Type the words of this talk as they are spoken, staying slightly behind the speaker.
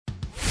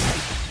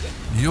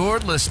You're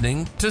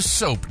listening to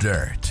Soap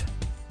Dirt,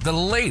 the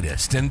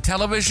latest in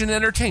television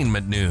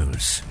entertainment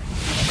news.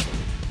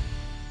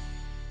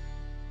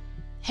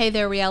 Hey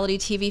there, reality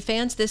TV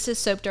fans. This is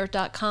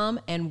SoapDirt.com,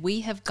 and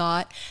we have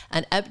got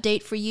an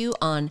update for you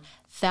on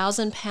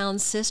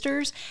 1,000-Pound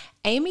Sisters.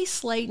 Amy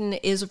Slaton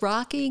is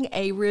rocking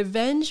a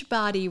revenge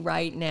body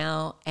right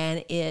now,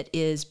 and it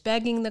is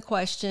begging the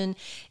question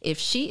if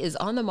she is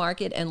on the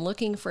market and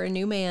looking for a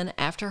new man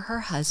after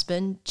her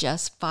husband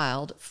just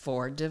filed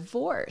for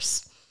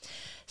divorce.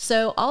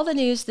 So all the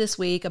news this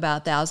week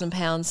about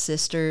 1,000-Pound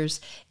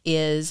Sisters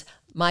is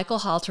Michael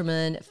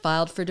Halterman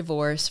filed for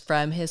divorce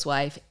from his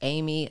wife,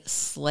 Amy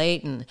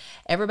Slaton.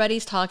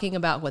 Everybody's talking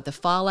about what the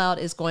fallout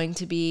is going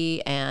to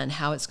be and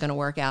how it's going to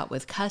work out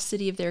with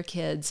custody of their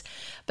kids.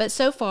 But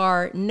so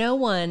far, no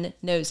one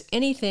knows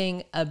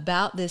anything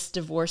about this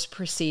divorce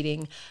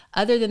proceeding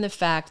other than the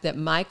fact that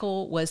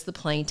Michael was the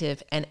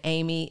plaintiff and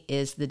Amy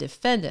is the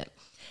defendant.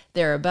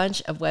 There are a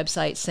bunch of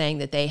websites saying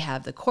that they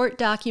have the court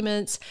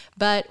documents,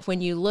 but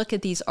when you look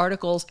at these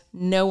articles,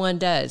 no one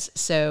does.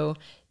 So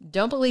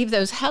don't believe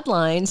those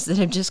headlines that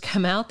have just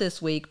come out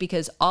this week,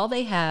 because all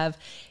they have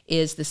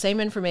is the same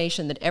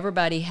information that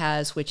everybody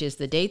has, which is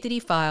the date that he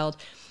filed,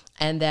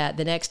 and that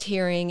the next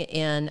hearing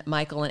in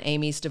Michael and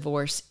Amy's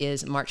divorce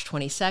is March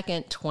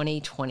 22nd,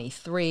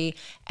 2023.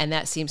 And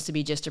that seems to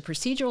be just a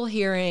procedural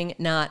hearing,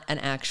 not an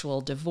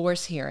actual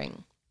divorce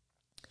hearing.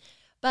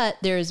 But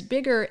there's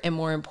bigger and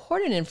more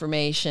important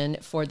information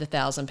for the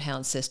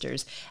 1,000-Pound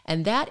Sisters,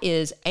 and that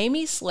is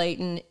Amy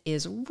Slaton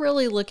is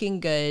really looking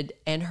good,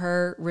 and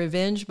her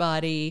revenge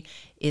body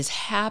is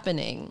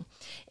happening.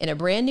 In a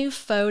brand new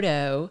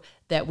photo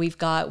that we've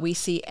got, we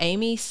see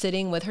Amy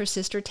sitting with her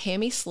sister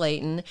Tammy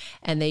Slaton,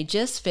 and they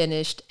just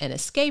finished an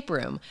escape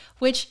room,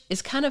 which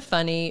is kind of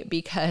funny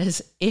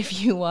because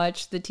if you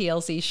watch the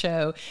TLC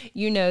show,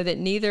 you know that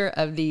neither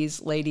of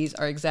these ladies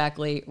are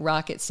exactly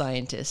rocket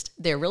scientists.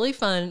 They're really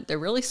fun, they're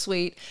really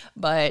sweet,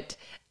 but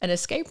an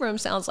escape room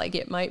sounds like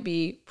it might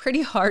be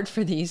pretty hard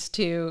for these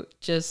two,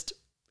 just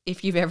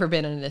if you've ever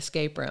been in an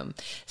escape room.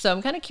 So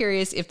I'm kind of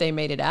curious if they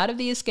made it out of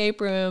the escape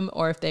room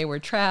or if they were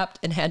trapped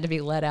and had to be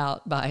let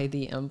out by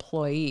the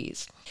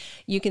employees.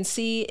 You can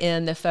see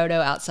in the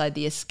photo outside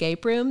the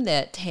escape room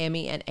that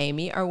Tammy and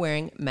Amy are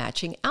wearing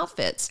matching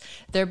outfits.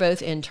 They're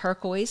both in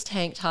turquoise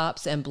tank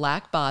tops and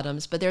black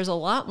bottoms, but there's a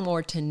lot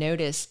more to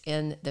notice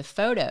in the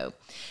photo.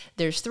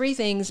 There's three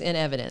things in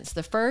evidence.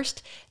 The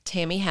first,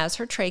 Tammy has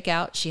her trach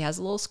out. She has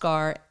a little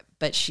scar,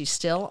 but she's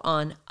still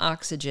on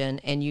oxygen,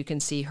 and you can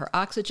see her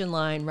oxygen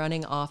line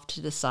running off to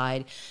the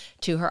side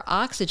to her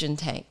oxygen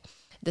tank.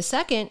 The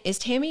second is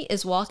Tammy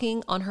is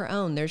walking on her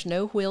own. There's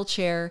no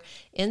wheelchair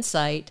in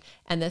sight.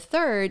 And the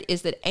third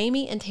is that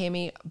Amy and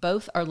Tammy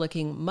both are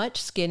looking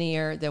much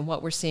skinnier than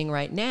what we're seeing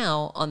right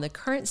now on the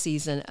current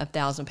season of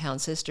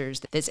 1,000-Pound Sisters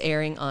that's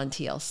airing on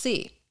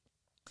TLC.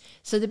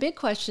 So the big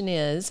question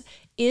is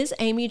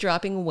Amy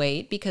dropping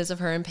weight because of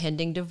her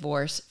impending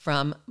divorce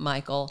from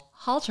Michael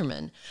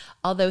Halterman?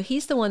 Although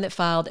he's the one that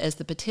filed as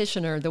the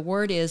petitioner, the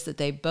word is that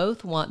they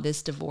both want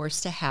this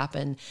divorce to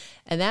happen,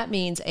 and that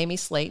means Amy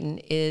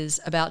Slaton is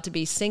about to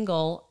be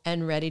single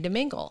and ready to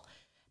mingle.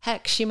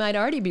 Heck, she might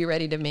already be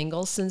ready to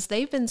mingle since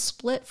they've been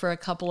split for a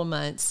couple of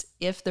months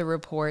if the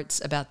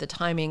reports about the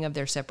timing of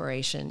their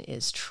separation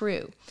is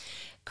true.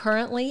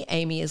 Currently,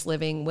 Amy is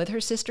living with her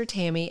sister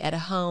Tammy at a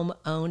home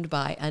owned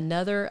by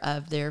another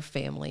of their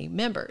family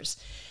members.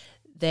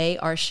 They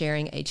are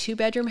sharing a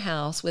 2-bedroom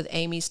house with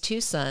Amy's 2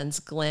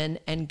 sons, Glenn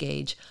and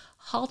Gage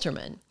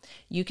Halterman.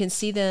 You can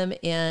see them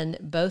in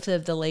both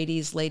of the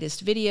ladies'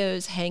 latest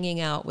videos, hanging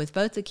out with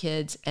both the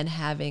kids and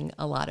having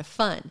a lot of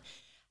fun.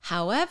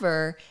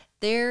 However,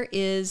 there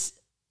is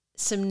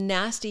some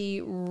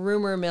nasty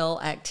rumor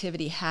mill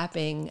activity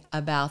happening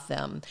about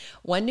them.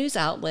 One news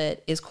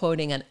outlet is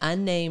quoting an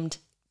unnamed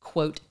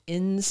quote,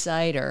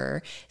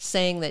 insider,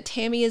 saying that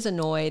Tammy is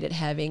annoyed at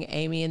having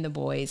Amy and the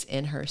boys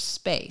in her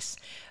space.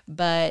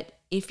 But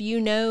if you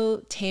know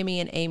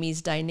Tammy and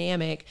Amy's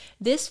dynamic,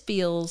 this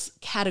feels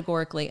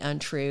categorically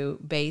untrue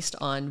based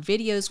on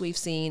videos we've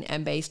seen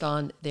and based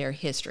on their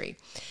history.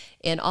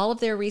 In all of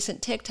their recent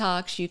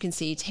TikToks, you can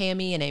see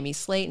Tammy and Amy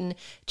Slaton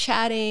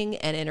chatting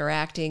and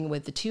interacting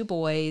with the 2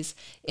 boys.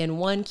 In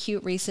one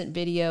cute recent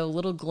video,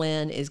 little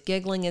Glenn is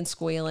giggling and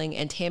squealing,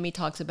 and Tammy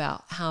talks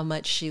about how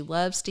much she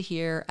loves to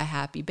hear a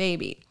happy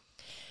baby.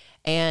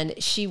 And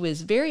she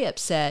was very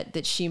upset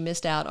that she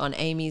missed out on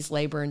Amy's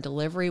labor and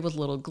delivery with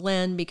little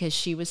Glenn because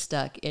she was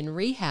stuck in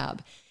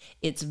rehab.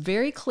 It's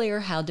very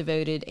clear how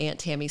devoted Aunt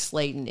Tammy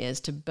Slaton is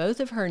to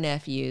both of her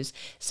nephews,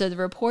 so the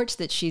reports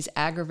that she's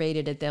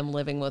aggravated at them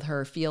living with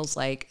her feels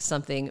like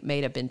something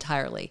made up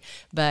entirely.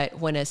 But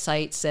when a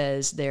site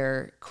says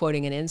they're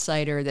quoting an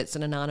insider that's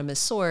an anonymous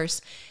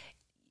source,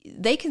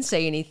 they can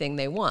say anything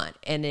they want,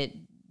 and it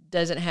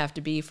doesn't have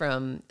to be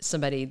from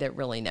somebody that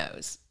really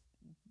knows.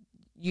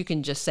 You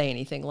can just say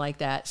anything like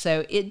that.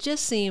 So it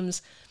just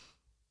seems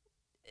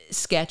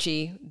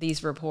sketchy,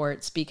 these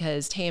reports,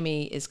 because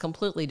Tammy is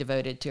completely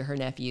devoted to her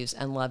nephews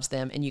and loves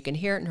them, and you can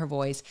hear it in her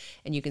voice,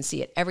 and you can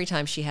see it every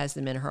time she has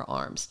them in her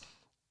arms.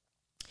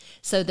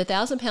 So the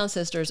 1,000-pound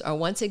sisters are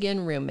once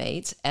again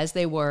roommates, as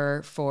they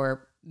were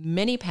for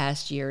many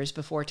past years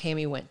before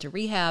Tammy went to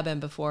rehab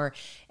and before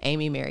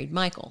Amy married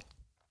Michael.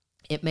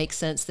 It makes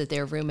sense that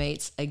they're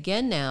roommates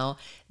again now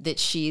that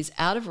she's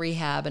out of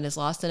rehab and has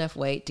lost enough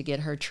weight to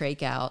get her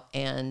trach out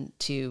and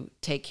to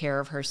take care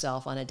of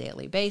herself on a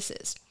daily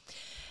basis.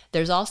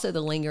 There's also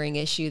the lingering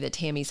issue that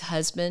Tammy's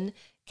husband,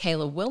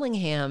 Caleb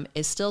Willingham,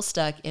 is still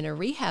stuck in a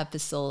rehab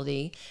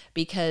facility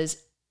because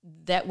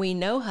that we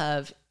know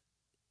of,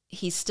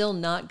 he's still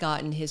not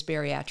gotten his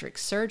bariatric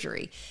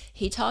surgery.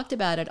 He talked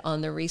about it on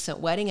the recent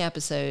wedding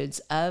episodes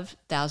of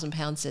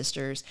 1,000-Pound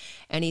Sisters,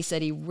 and he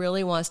said he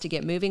really wants to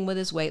get moving with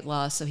his weight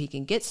loss so he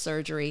can get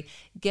surgery,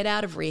 get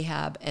out of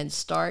rehab, and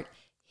start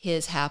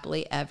his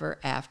happily ever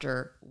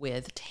after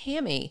with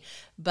Tammy.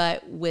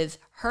 But with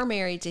her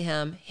married to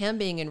him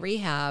being in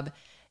rehab,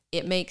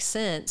 it makes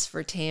sense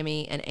for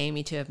Tammy and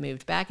Amy to have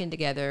moved back in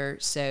together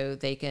so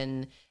they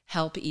can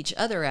help each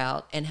other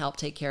out and help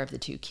take care of the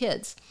two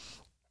kids.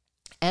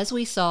 As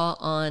we saw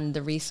on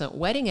the recent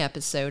wedding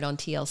episode on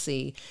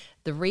TLC,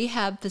 the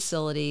rehab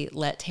facility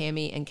let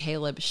Tammy and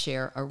Caleb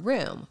share a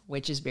room,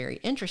 which is very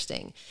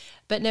interesting.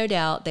 But no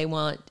doubt they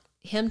want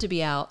him to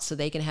be out so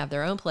they can have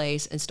their own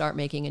place and start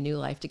making a new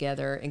life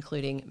together,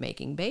 including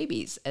making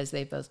babies, as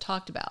they both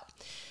talked about.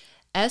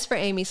 As for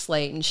Amy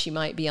Slaton, she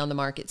might be on the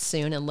market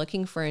soon and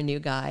looking for a new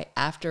guy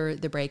after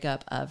the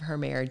breakup of her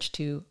marriage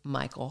to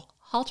Michael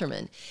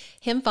Halterman.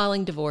 Him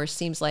filing divorce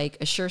seems like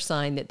a sure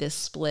sign that this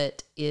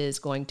split is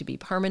going to be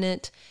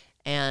permanent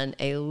and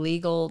a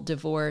legal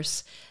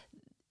divorce.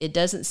 It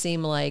doesn't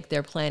seem like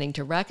they're planning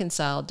to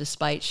reconcile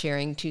despite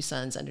sharing two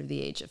sons under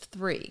the age of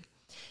 3.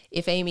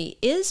 If Amy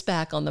is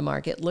back on the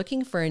market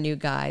looking for a new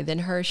guy, then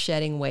her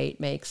shedding weight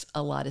makes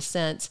a lot of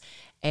sense.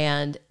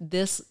 And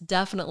this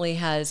definitely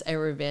has a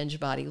revenge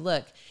body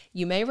look.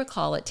 You may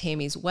recall at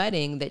Tammy's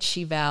wedding that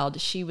she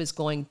vowed she was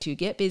going to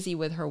get busy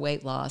with her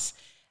weight loss,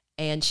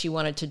 and she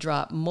wanted to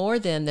drop more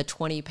than the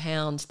 20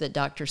 pounds that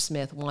Dr.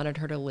 Smith wanted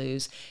her to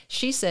lose.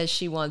 She says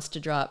she wants to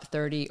drop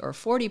 30 or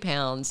 40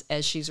 pounds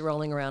as she's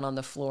rolling around on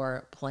the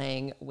floor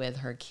playing with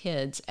her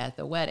kids at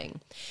the wedding.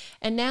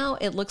 And now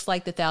it looks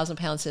like the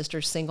 1,000-Pound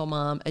Sisters single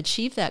mom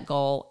achieved that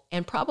goal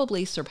and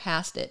probably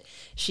surpassed it.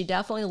 She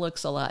definitely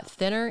looks a lot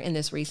thinner in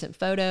this recent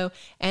photo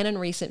and in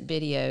recent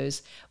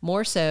videos,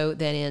 more so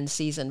than in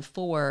season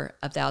 4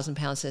 of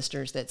 1,000-Pound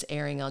Sisters that's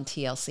airing on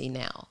TLC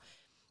now.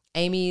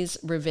 Amy's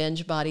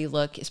revenge body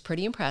look is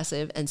pretty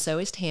impressive, and so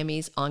is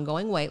Tammy's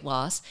ongoing weight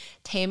loss.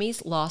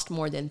 Tammy's lost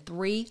more than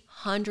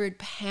 300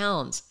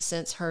 pounds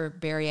since her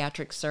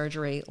bariatric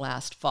surgery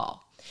last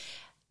fall.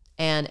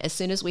 And as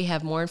soon as we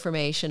have more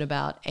information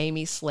about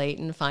Amy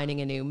Slaton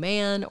finding a new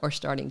man or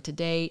starting to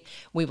date,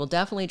 we will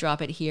definitely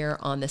drop it here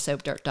on the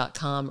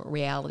SoapDirt.com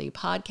reality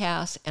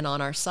podcast and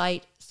on our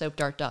site,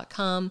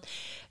 SoapDirt.com.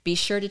 Be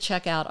sure to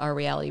check out our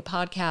reality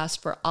podcast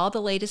for all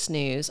the latest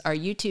news, our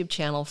YouTube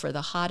channel for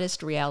the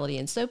hottest reality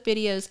and soap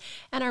videos,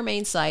 and our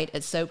main site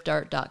at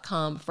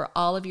SoapDirt.com for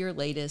all of your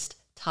latest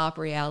top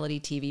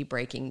reality TV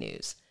breaking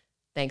news.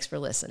 Thanks for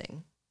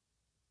listening.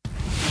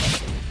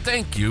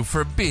 Thank you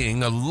for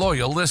being a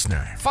loyal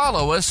listener.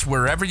 Follow us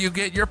wherever you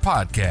get your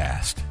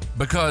podcast,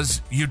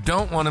 because you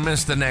don't want to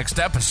miss the next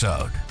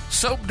episode.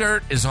 Soap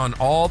Dirt is on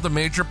all the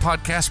major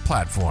podcast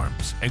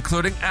platforms,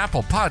 including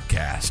Apple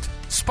Podcast,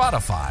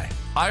 Spotify,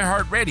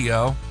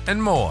 iHeartRadio,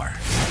 and more.